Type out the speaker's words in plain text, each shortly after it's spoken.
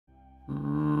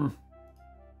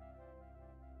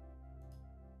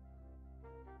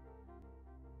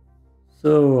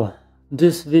So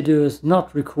this video is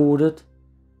not recorded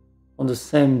on the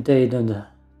same day than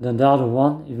the other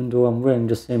one, even though I'm wearing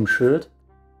the same shirt.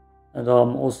 And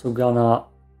I'm also gonna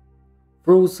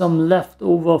throw some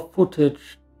leftover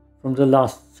footage from the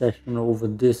last session over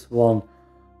this one.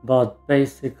 But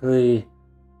basically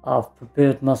I've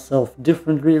prepared myself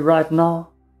differently right now.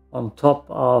 On top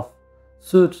I've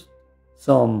searched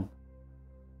some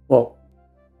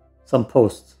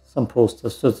posts. I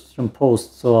searched some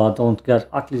posts so I don't get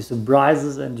ugly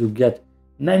surprises, and you get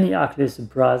many ugly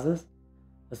surprises.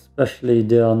 Especially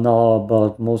they are now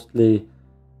about mostly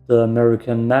the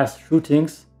American mass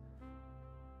shootings.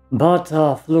 But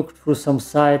I've looked through some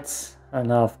sites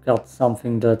and I've got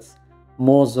something that's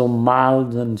more so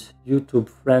mild and YouTube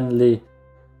friendly,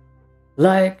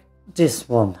 like this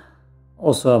one.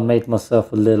 Also I made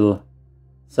myself a little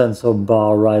censor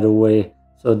bar right away,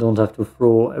 so I don't have to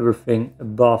throw everything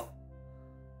above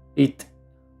it.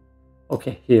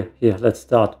 Okay, here, let's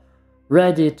start.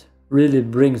 Reddit really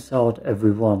brings out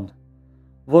everyone.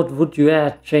 What would you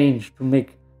add, change to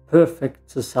make perfect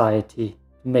society?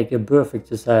 To make a perfect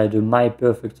society, my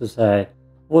perfect society.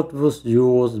 What would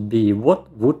yours be?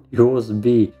 What would yours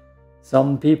be?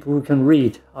 Some people who can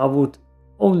read. I would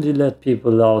only let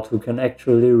people out who can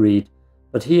actually read.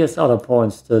 But here's other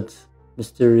points that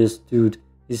mysterious dude.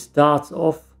 He starts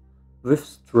off with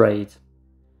straight.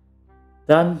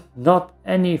 Then not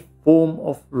any form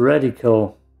of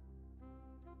radical.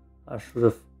 I should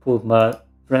have pulled my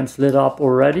translator up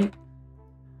already.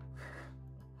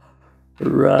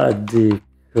 Radical.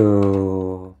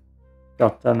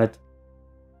 God damn it.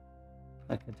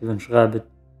 I can't even schreibe it.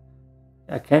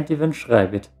 I can't even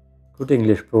schreibe it. Good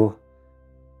English, bro.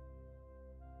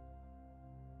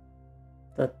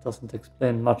 That doesn't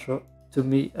explain much to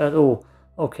me at all.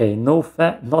 Okay,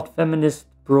 not feminist,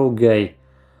 pro-gay.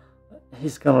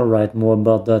 He's gonna write more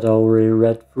about that. I already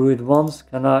read through it once.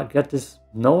 Can I get this?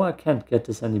 No, I can't get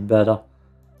this any better.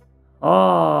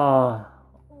 Ah,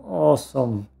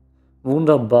 awesome.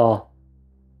 Wunderbar.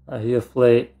 I hear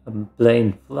a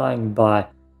plane flying by.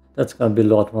 That's gonna be a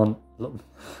lot one.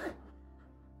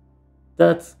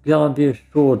 That's gonna be a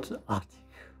short article.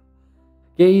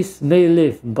 Gays may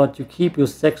live, but you keep your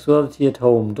sexuality at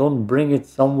home. Don't bring it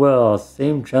somewhere else.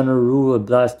 Same general rule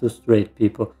applies to straight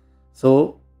people.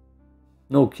 So,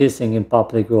 no kissing in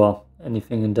public or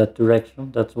anything in that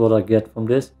direction. That's what I get from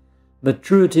this.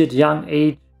 Maturity at young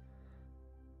age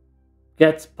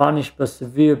gets punished by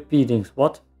severe beatings.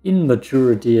 What?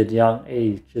 Immaturity at young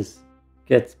ages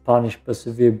gets punished by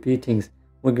severe beatings.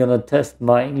 We're gonna test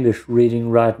my English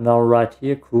reading right now, right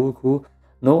here. Cool.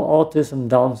 No autism,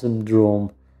 Down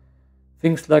syndrome.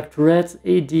 Things like Tourette's,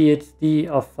 ADHD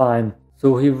are fine.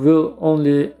 So he will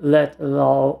only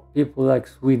allow people like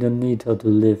Sweet Anita to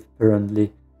live,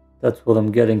 apparently. That's what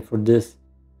I'm getting for this.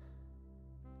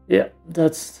 Yeah,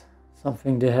 that's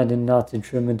something they had in Nazi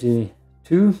Germany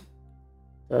too.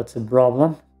 That's a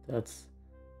problem. That's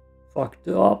fucked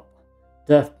up.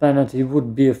 Death penalty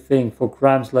would be a thing for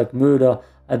crimes like murder.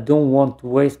 I don't want to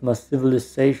waste my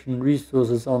civilization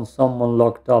resources on someone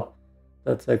locked up.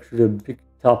 That's actually a big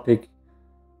topic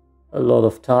a lot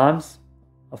of times.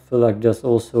 I feel like there's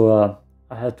also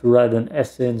I had to write an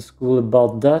essay in school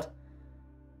about that.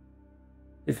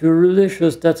 If you're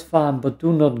religious, that's fine, but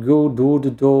do not go door to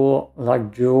door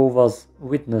like Jehovah's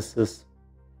Witnesses.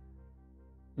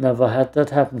 Never had that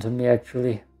happen to me,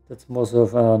 actually. That's more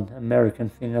of an American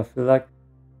thing, I feel like.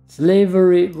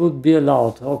 Slavery would be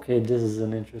allowed. Okay, this is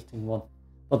an interesting one.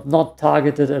 But not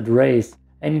targeted at race.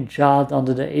 Any child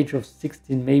under the age of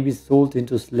 16 may be sold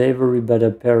into slavery by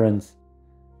their parents.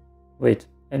 Wait,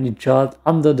 any child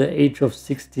under the age of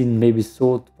 16 may be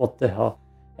sold? What the hell?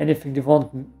 Anything they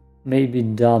want may be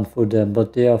done for them,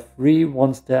 but they are free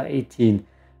once they are 18.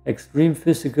 Extreme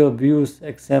physical abuse,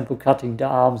 example cutting the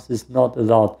arms, is not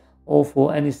allowed. All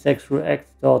for any sexual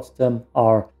acts towards them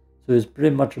are. So he's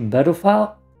pretty much a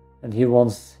pedophile. And he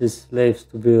wants his slaves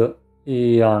to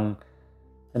be young.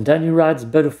 And then he writes,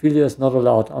 pedophilia is not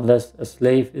allowed unless a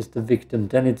slave is the victim.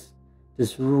 Then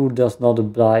this rule does not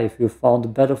apply. If you found a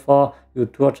pedophile, you're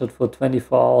tortured for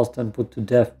 24 hours, then put to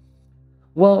death.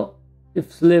 Well,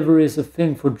 if slavery is a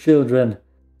thing for children,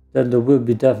 then there will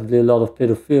be definitely a lot of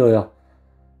pedophilia.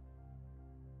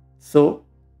 So,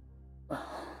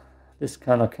 this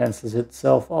kind of cancels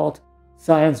itself out.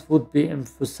 Science would be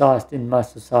emphasized in my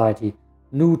society.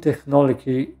 New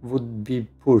technology would be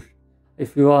pushed.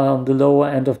 If you are on the lower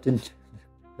end of the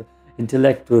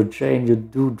intellectual chain, you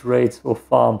do trades or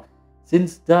farm.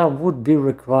 Since that would be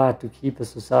required to keep a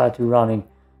society running,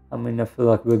 I mean, I feel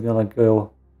like we're gonna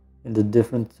go in the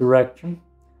different direction.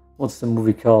 What's the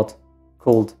movie called?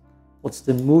 What's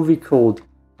the movie called?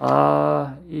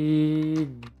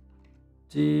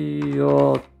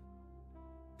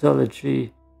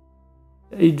 Idiotology.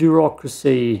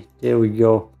 Idiocracy. There we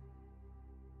go.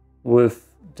 With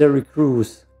Terry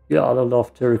Crews. Yeah, I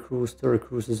love Terry Crews. Terry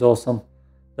Crews is awesome.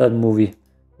 That movie.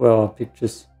 Where are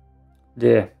pictures?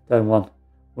 There, that one.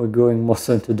 We're going more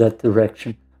so into that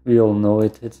direction. We all know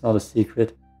it. It's not a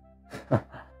secret.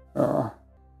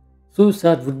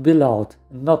 Suicide would be allowed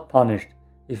and not punished.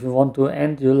 If you want to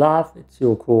end your life, it's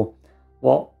your call.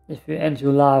 Well, if you end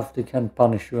your life, they can't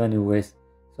punish you anyways.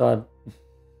 So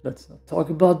let's not talk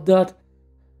about that.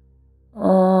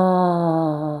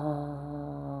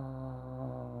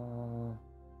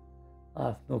 I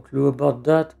have no clue about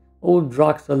that. All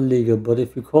drugs are legal, but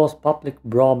if you cause public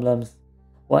problems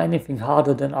or anything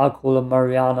harder than alcohol or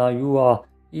marijuana, you are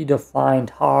either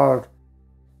fined hard,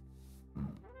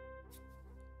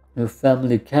 your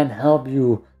family can help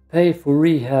you pay for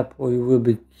rehab, or you will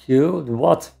be killed.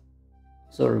 What?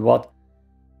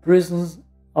 Prisons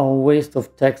are a waste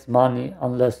of tax money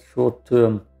unless short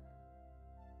term.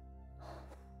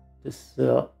 This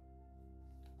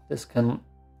can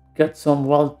get some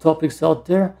wild topics out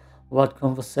there, wild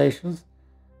conversations.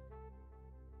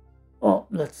 Oh,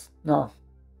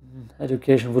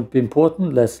 education would be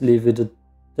important. Let's leave it at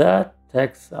that.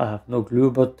 Tax, I have no clue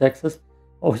about taxes.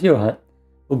 Oh, here,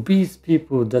 obese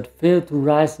people that fail to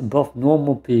rise above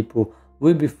normal people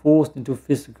will be forced into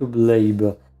physical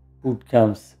labor. Boot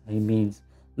camps, he means.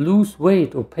 Lose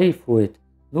weight or pay for it.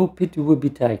 No pity will be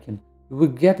taken. You will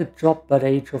get a job by the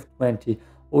age of 20,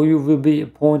 or you will be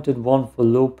appointed one for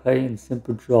low pay and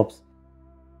simple jobs.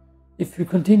 If you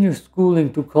continue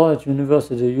schooling to college,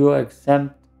 university, you are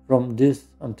exempt from this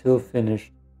until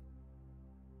finished.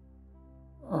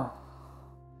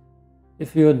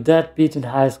 If you are deadbeat in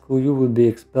high school, you will be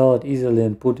expelled easily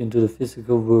and put into the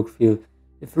physical work field.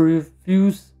 If you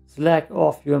refuse, slack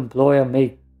off, your employer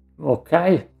may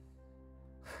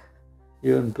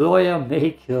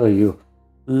kill you.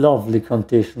 Lovely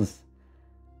conditions.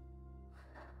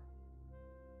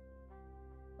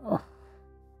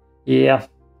 Yeah.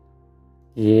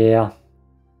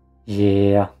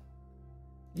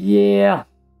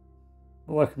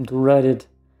 Welcome to Reddit.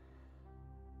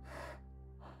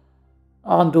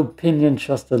 Aren't opinions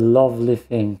just a lovely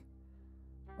thing?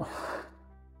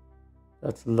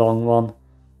 That's a long one.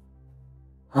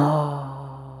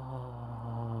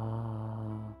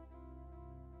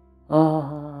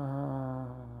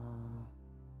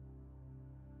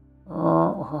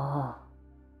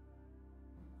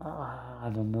 I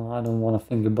don't know. I don't want to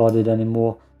think about it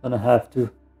anymore. Then I have to.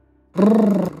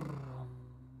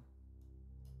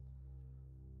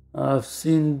 I've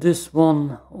seen this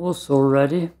one also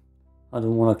already. I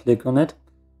don't want to click on it.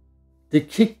 They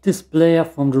kicked this player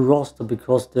from the roster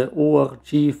because the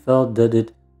ORG felt that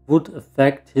it would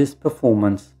affect his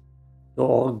performance. The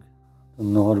org,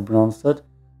 don't know how to pronounce that.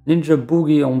 Ninja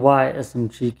Boogie on why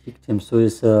SMG kicked him. So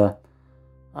he's I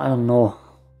don't know.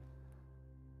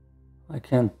 I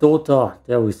can't. Dota,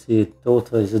 there we see it.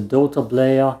 Dota is a Dota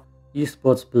player,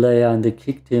 esports player, and they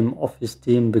kicked him off his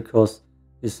team because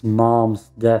his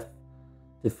mom's death,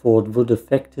 they thought, would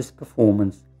affect his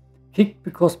performance. Kicked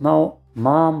because my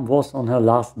mom was on her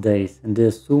last days, and they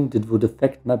assumed it would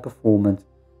affect my performance.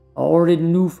 I already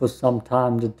knew for some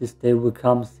time that this day would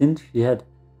come since she had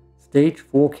stage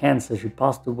 4 cancer. She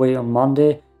passed away on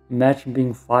Monday. Imagine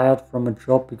being fired from a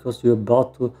job because you're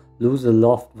about to lose a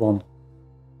loved one.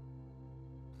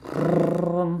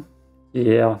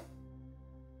 Yeah.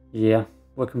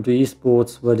 Welcome to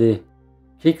esports, where they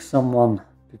kick someone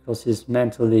because he's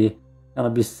mentally gonna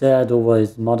be sad over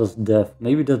his mother's death.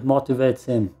 Maybe that motivates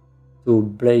him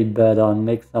to play better and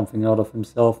make something out of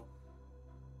himself.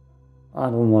 I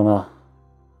wouldn't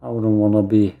wanna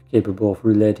be capable of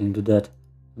relating to that,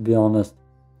 to be honest.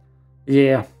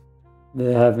 Yeah,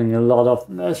 they're having a lot of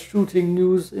mass shooting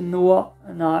news in Noah,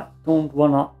 and I don't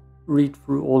wanna read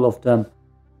through all of them.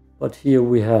 But here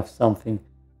we have something.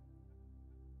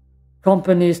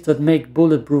 Companies that make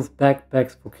bulletproof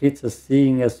backpacks for kids are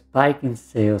seeing a spike in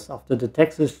sales after the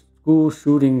Texas school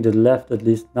shooting that left at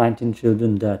least 19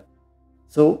 children dead.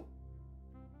 So,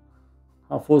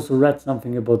 I've also read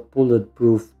something about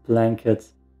bulletproof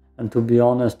blankets. And to be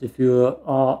honest, if you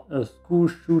are a school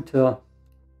shooter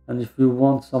and if you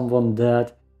want someone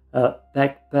dead, a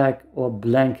backpack or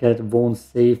blanket won't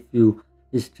save you.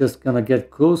 It's just gonna get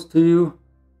close to you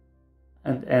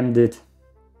and end it.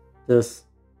 It's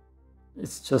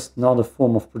just not a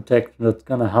form of protection that's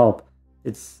gonna help.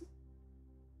 It's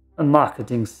a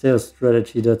marketing sales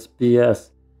strategy that's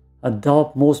BS. I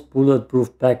doubt most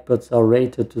bulletproof backpacks are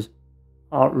rated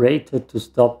to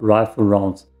stop rifle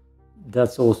rounds.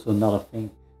 That's also another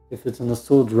thing. If it's an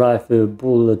assault rifle,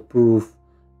 bulletproof,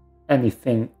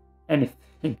 anything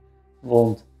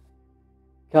won't.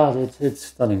 God, it's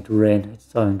starting to rain. It's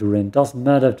starting to rain. Doesn't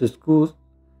matter if the school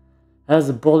has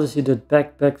a policy that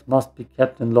backpacks must be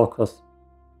kept in lockers.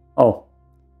 Oh,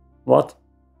 what?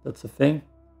 That's a thing?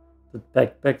 That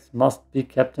backpacks must be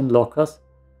kept in lockers?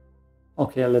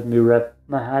 Okay, let me wrap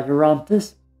my head around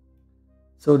this.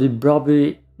 So they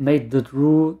probably made that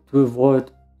rule to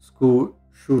avoid school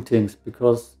shootings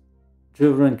because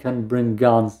children can bring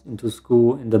guns into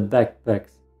school in the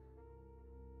backpacks.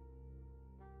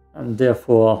 And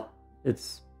therefore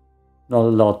it's not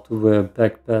allowed to wear a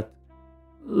backpack.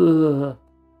 Ugh.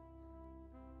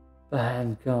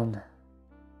 Handgun.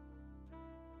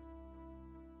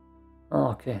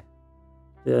 Okay.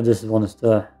 Yeah, this one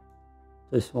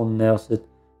nails it.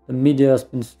 The media has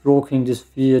been stroking this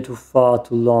fear too far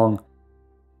too long.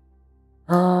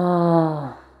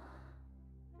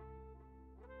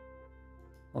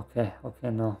 Okay,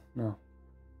 no.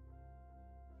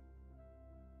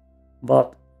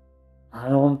 But I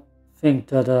don't think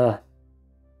that a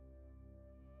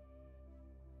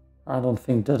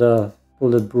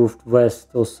bulletproof vest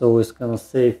or so is gonna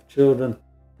save children,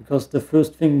 because the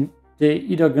first thing they're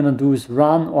either gonna do is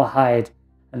run or hide,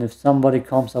 and if somebody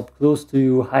comes up close to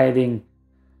you hiding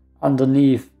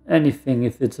underneath anything,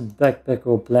 if it's a backpack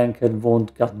or blanket,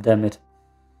 won't cut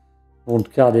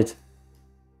it.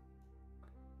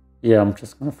 Yeah, I'm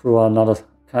just gonna throw another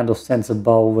kind of censor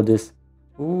bar over this.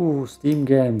 Ooh, Steam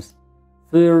games.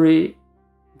 Fury,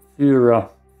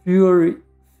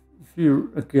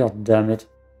 god damn it.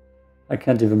 I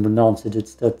can't even pronounce it,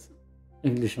 it's that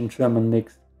English and German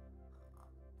mix.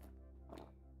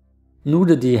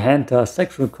 Nudity, hentai,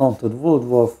 sexual content, World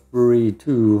War III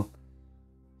 2.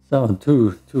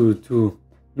 2.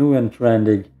 New and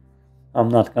trending. I'm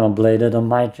not gonna play that on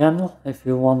my channel, if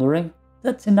you're wondering.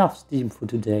 That's enough Steam for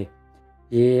today.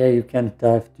 Yeah, you can't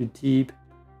dive too deep.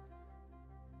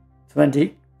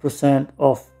 20%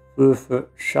 off worth a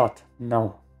shot.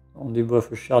 No, only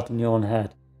worth a shot in your own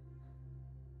head.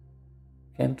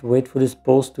 Can't wait for this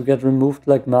post to get removed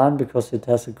like mine because it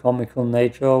has a comical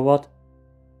nature or what?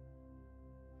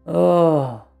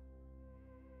 Oh.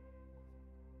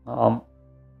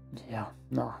 Yeah,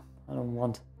 no, I don't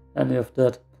want any of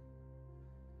that.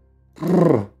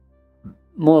 Brrr.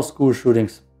 More school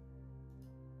shootings.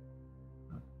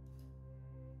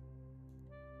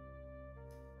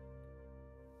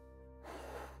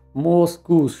 More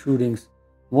school shootings.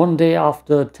 One day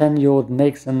after a 10-year-old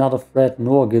makes another threat,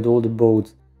 Noah get all the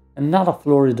boats. Another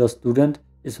Florida student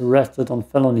is arrested on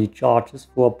felony charges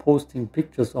for posting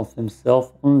pictures of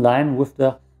himself online with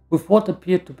what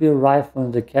appeared to be a rifle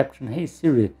and the caption, "Hey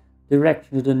Siri,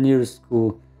 direct you to the nearest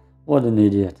school." What an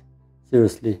idiot.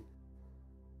 Seriously.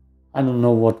 I don't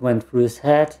know what went through his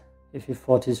head. If he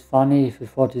thought he's funny, if he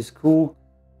thought he's cool,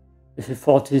 if he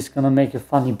thought he's gonna make a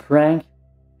funny prank.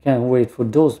 Can't wait for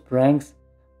those pranks.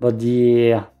 But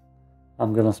yeah,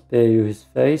 I'm gonna spare you his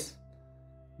face.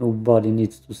 Nobody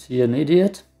needs to see an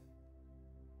idiot.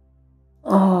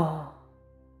 Oh.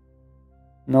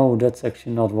 No, that's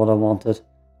actually not what I wanted.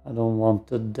 I don't want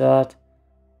that.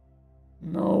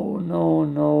 No.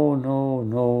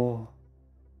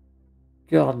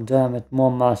 God damn it,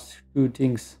 more mass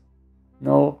shootings.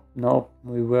 No,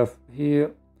 we were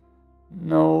here.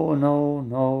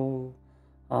 No.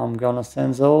 I'm gonna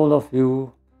censor all of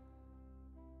you.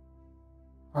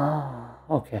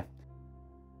 Okay.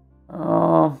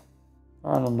 I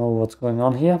don't know what's going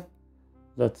on here.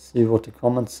 Let's see what the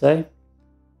comments say.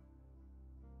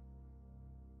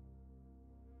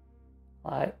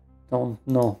 I don't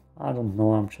know.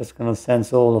 I'm just gonna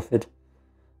censor all of it.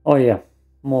 Oh yeah,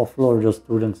 more Florida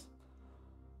students.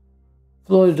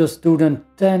 Florida student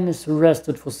 10 is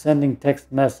arrested for sending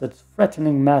text messages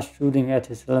threatening mass shooting at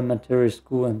his elementary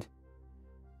school and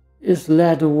is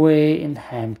led away in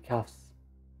handcuffs.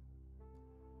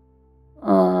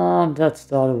 That's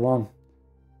the other one.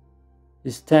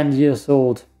 He's 10 years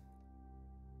old.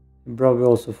 He probably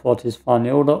also thought he's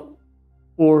funny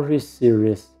or he's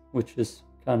serious, which is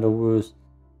kind of worse.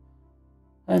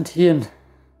 And here,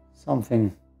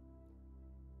 something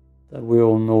that we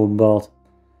all know about.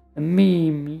 A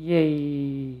meme,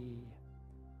 yay!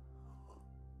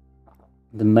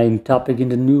 The main topic in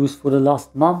the news for the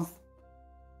last month.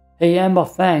 Hey Amber,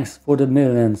 thanks for the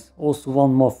millions. Also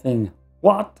one more thing.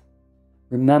 What?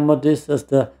 Remember this as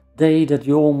the day that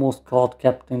you almost caught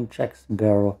Captain Jack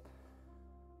Sparrow.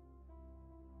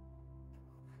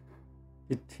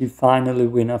 Did he finally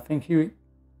win? I think he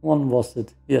When was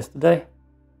it? Yesterday?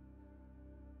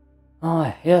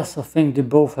 Ah, yes, I think they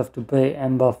both have to pay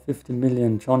Amber 50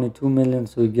 million, Johnny 2 million,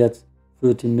 so he gets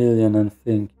 30 million, I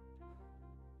think.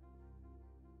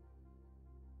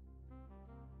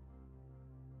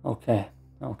 Okay.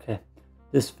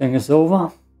 This thing is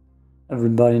over.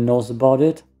 Everybody knows about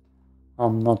it.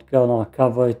 I'm not gonna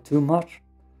cover it too much.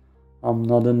 I'm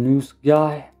not a news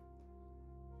guy.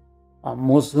 I'm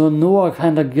also a Noah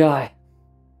kind of guy.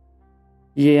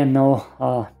 Yeah, no,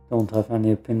 I don't have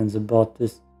any opinions about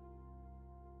this.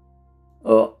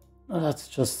 Oh, let's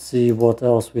just see what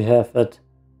else we have at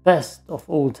best of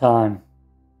all time.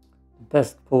 The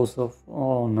best post of...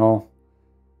 Oh, no.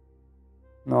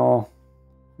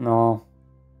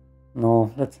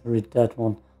 No, let's read that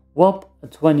one. Whoop, a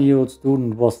 20-year-old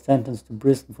student was sentenced to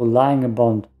prison for lying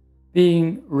about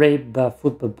being raped by a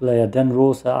football player, then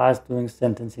rolls her eyes during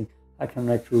sentencing. I can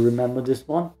actually remember this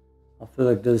one. I feel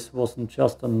like this wasn't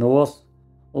just on Noah's,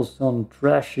 also on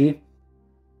Trashy.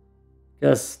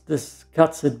 Guess this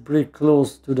cuts it pretty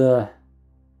close to the,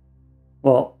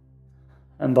 well,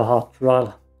 Amber Heard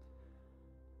trial.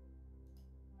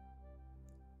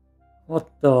 What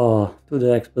do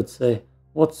the experts say?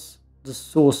 What's the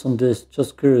source on this?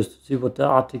 Just curious to see what the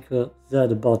article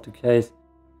said about the case.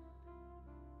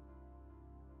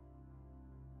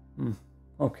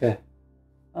 Okay.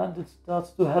 And it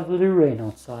starts to heavily rain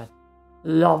outside.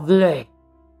 Lovely.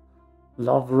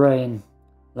 Love rain.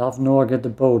 Love Noah Get the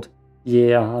Boat.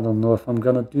 Yeah, I don't know if I'm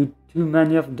gonna do too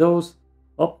many of those.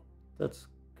 Oh, that's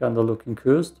kinda looking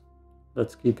cursed.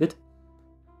 Let's keep it.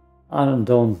 I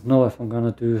don't know if I'm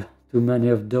gonna do too many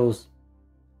of those.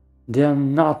 They're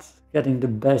not getting the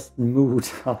best mood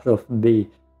out of me.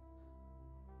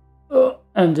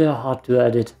 And they're hard to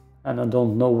edit. And I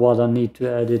don't know what I need to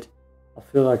edit. I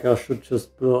feel like I should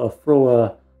just throw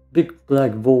a big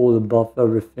black wall above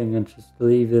everything and just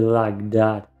leave it like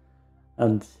that.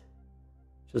 And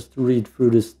just read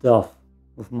through the stuff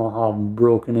with my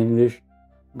half-broken English.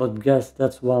 But guess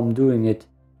that's why I'm doing it.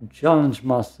 To challenge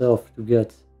myself to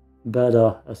get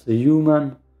better as a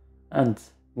human and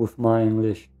with my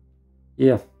English.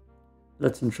 Yeah,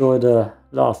 let's enjoy the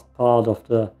last part of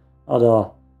the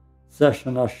other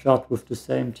session I shot with the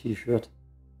same t-shirt.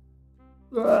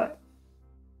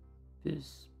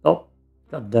 Peace. Oh,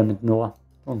 god damn it, Noah.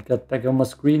 Don't get back on my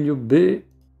screen, you bitch.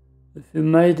 If you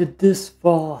made it this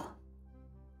far,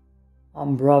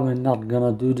 I'm probably not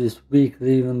gonna do this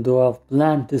weekly, even though I've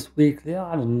planned this weekly.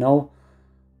 I don't know.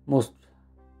 Mostly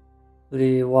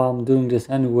why I'm doing this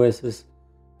anyways is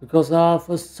because I have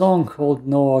a song called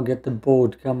Noah Get the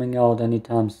Boat coming out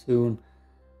anytime soon.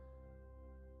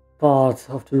 Part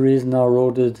of the reason I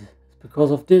wrote it is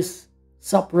because of this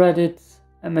subreddit,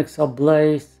 MXR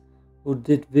Blaze, who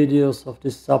did videos of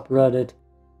this subreddit,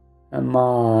 and my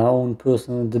own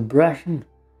personal depression.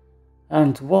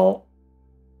 And well,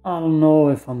 I don't know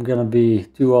if I'm gonna be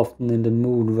too often in the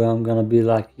mood where I'm gonna be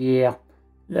like, yeah,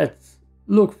 let's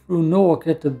look through Noah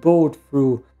Get the Boat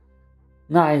through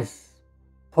nice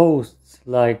posts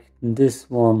like this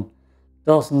one.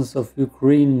 Dozens of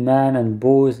Ukrainian men and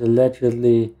boys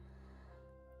allegedly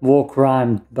war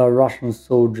crimed by Russian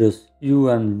soldiers,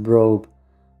 UN probe,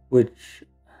 which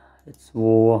it's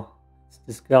war. It's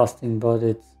disgusting, but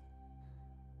it's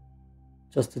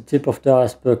just the tip of the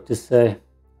iceberg to say.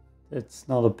 It's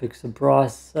not a big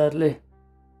surprise, sadly.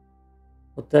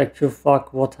 What the actual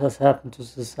fuck, what has happened to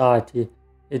society?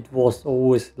 It was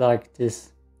always like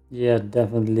this. Yeah,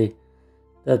 definitely.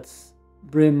 That's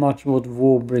pretty much what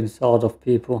war brings out of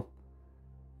people.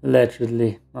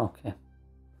 Allegedly. Okay.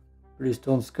 Please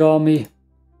don't scar me.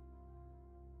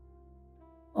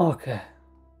 Okay.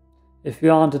 If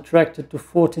you aren't attracted to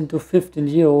 14 to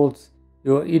 15-year-olds,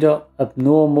 you're either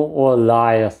abnormal or a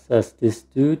liar, says this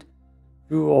dude.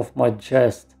 Drew off my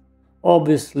chest.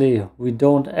 Obviously, we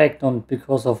don't act on it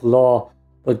because of law,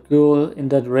 but girls in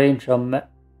that range are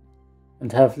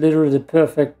and have literally the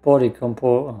perfect body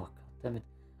compo. Oh, god damn it.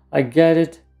 I get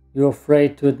it. You're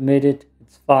afraid to admit it.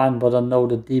 It's fine, but I know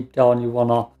that deep down you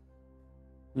wanna...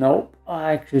 Nope,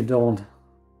 I actually don't.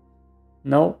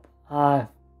 Nope, I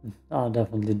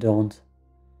definitely don't.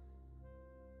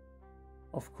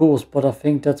 Of course, but I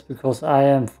think that's because I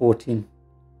am 14.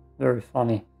 Very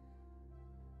funny.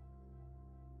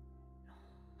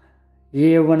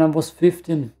 Yeah, when I was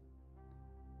 15,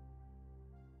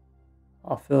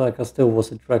 I feel like I still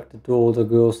was attracted to older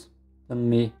girls than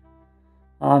me.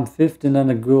 I'm 15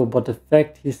 and a girl, but the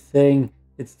fact he's saying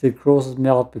it still grosses me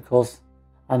out because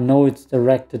I know it's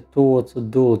directed towards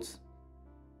adults.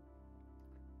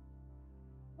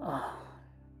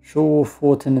 Sure,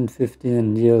 14 and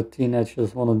 15 year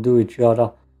teenagers want to do each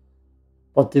other.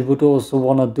 But they would also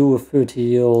want to do a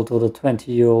 30-year-old or a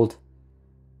 20-year-old.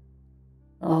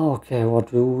 Okay,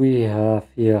 what do we have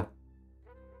here?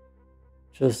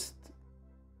 Just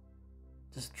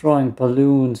destroying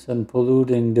balloons and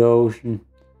polluting the ocean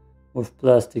with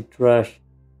plastic trash.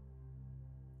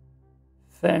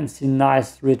 Fancy,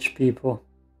 nice, rich people.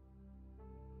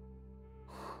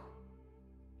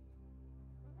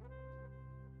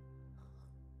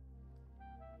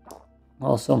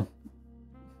 Awesome.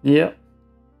 Yeah.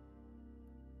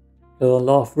 There are a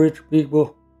lot of rich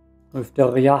people with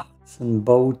their yachts and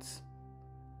boats.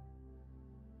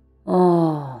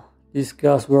 Ah, these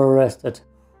guys were arrested.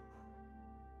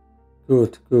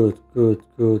 Good, good, good,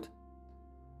 good.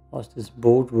 Was this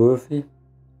boat worthy?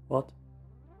 What?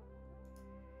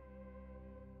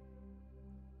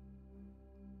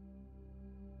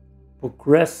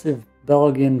 Progressive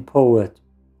Belgian poet.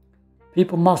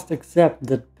 People must accept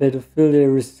that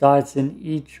pedophilia resides in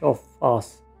each of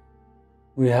us.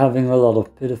 We're having a lot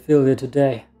of pedophilia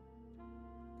today.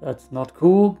 That's not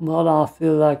cool, but I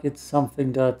feel like it's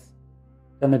something that's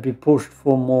gonna be pushed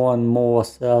for more and more,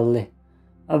 sadly.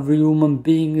 Every human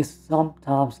being is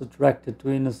sometimes attracted to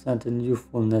innocence and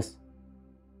youthfulness.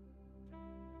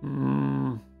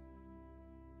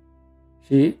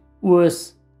 She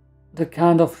was the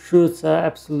kind of shirts I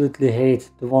absolutely hate.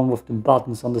 The one with the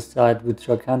buttons on the side, which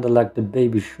are kinda like the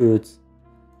baby shirts.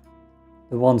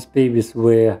 The ones babies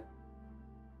wear.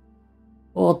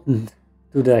 What do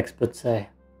the experts say?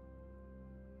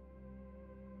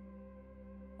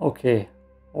 Okay,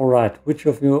 alright. Which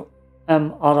of you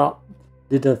other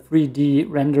did a 3D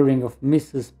rendering of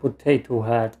Mrs. Potato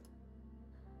Head?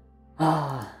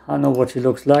 I know what she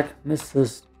looks like.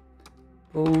 Mrs.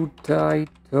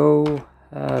 Potato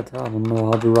Head. I don't know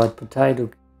how to write potato.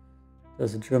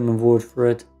 There's a German word for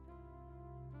it.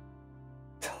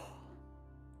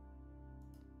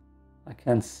 I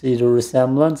can't see the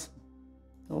resemblance.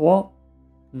 What?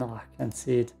 No, I can't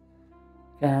see it.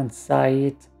 Can't say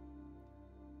it.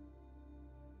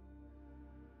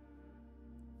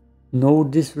 No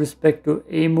disrespect to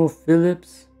Emo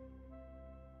Phillips.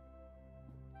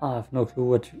 I have no clue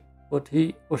what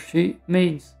he or she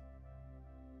means.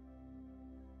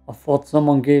 I thought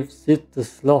someone gave Sid the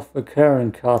Sloth a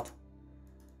Karen cut.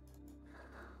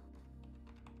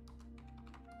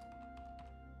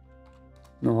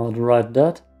 Know how to write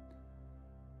that?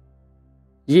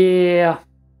 Yeah,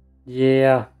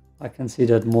 I can see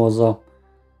that more so.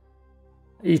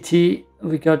 E.T.,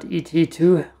 we got E.T.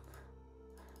 too.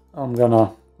 I'm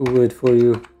gonna Google it for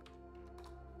you.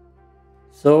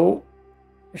 So,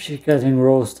 she getting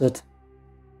roasted.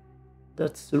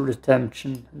 That's the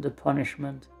redemption and the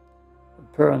punishment.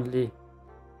 Apparently.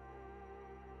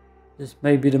 This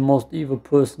may be the most evil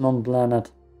person on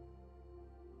planet.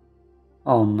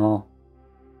 Oh no.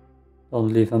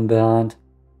 Don't leave him behind.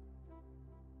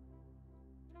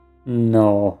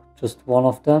 No. Just one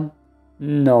of them?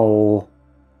 No.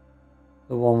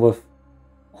 The one with...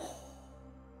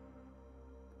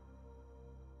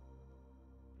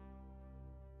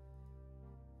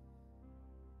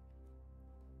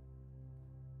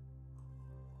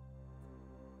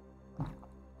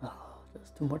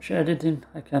 There's too much editing.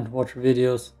 I can't watch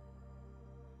videos.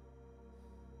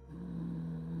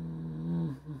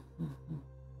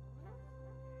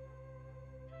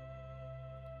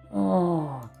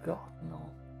 Oh God, no.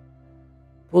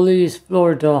 Police,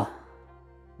 Florida.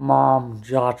 Mom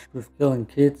charged with killing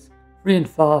kids. 3 and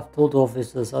 5 told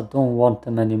officers, I don't want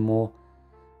them anymore.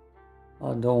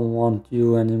 I don't want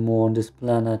you anymore on this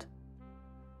planet.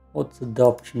 What's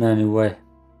adoption anyway?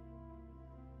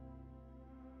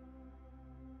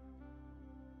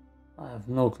 I have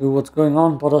no clue what's going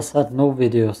on, but I said no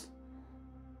videos.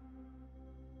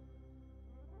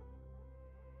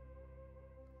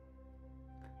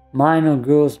 Minor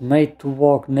girls made to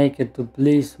walk naked to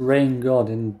please rain god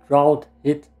in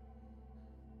drought-hit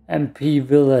MP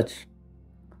village.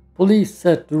 Police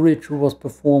said the ritual was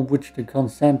performed with the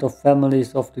consent of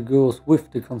families of the girls.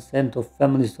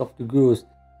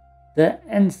 The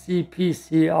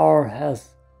NCPCR has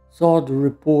sought a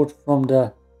report from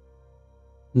the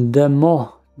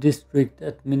Demo District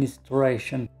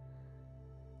Administration.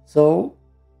 So,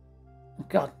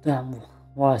 goddamn,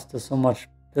 why is there so much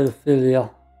pedophilia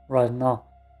right now?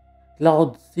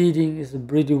 Cloud seeding is a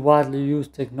pretty widely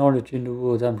used technology in the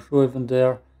world. I'm sure even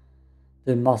there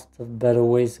they must have better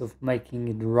ways of making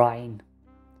it rain.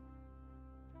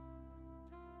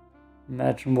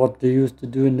 Imagine what they used to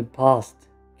do in the past.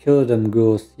 Kill them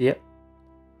girls, yep.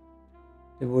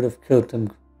 They would have killed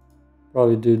them.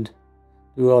 Probably did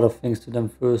do other things to them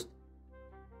first.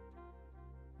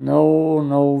 No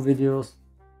videos.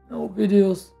 No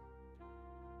videos.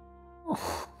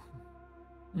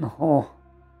 No.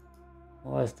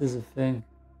 Why is this a thing?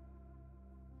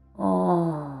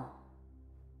 Oh.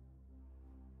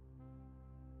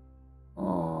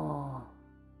 Oh.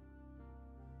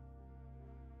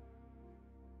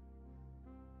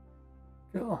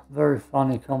 Yeah, very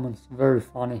funny comments. Very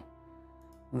funny.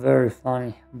 Very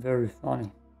funny. Very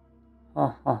funny.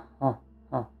 Ha ha ha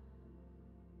ha.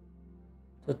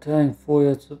 The tank for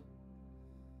you to...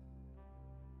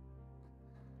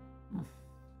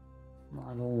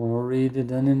 I don't want to read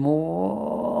it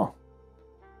anymore.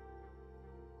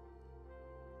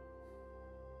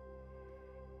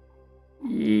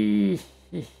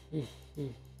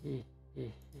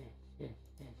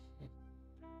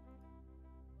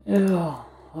 Yeah,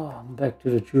 back to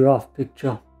the giraffe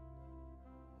picture.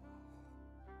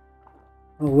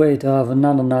 Oh, wait, I have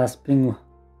another nice pink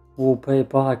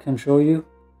wallpaper I can show you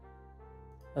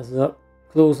as a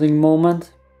closing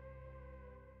moment.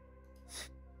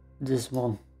 This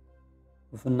one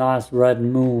with a nice red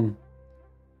moon.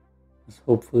 It's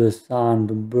hopefully a sign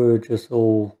the bird is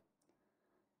all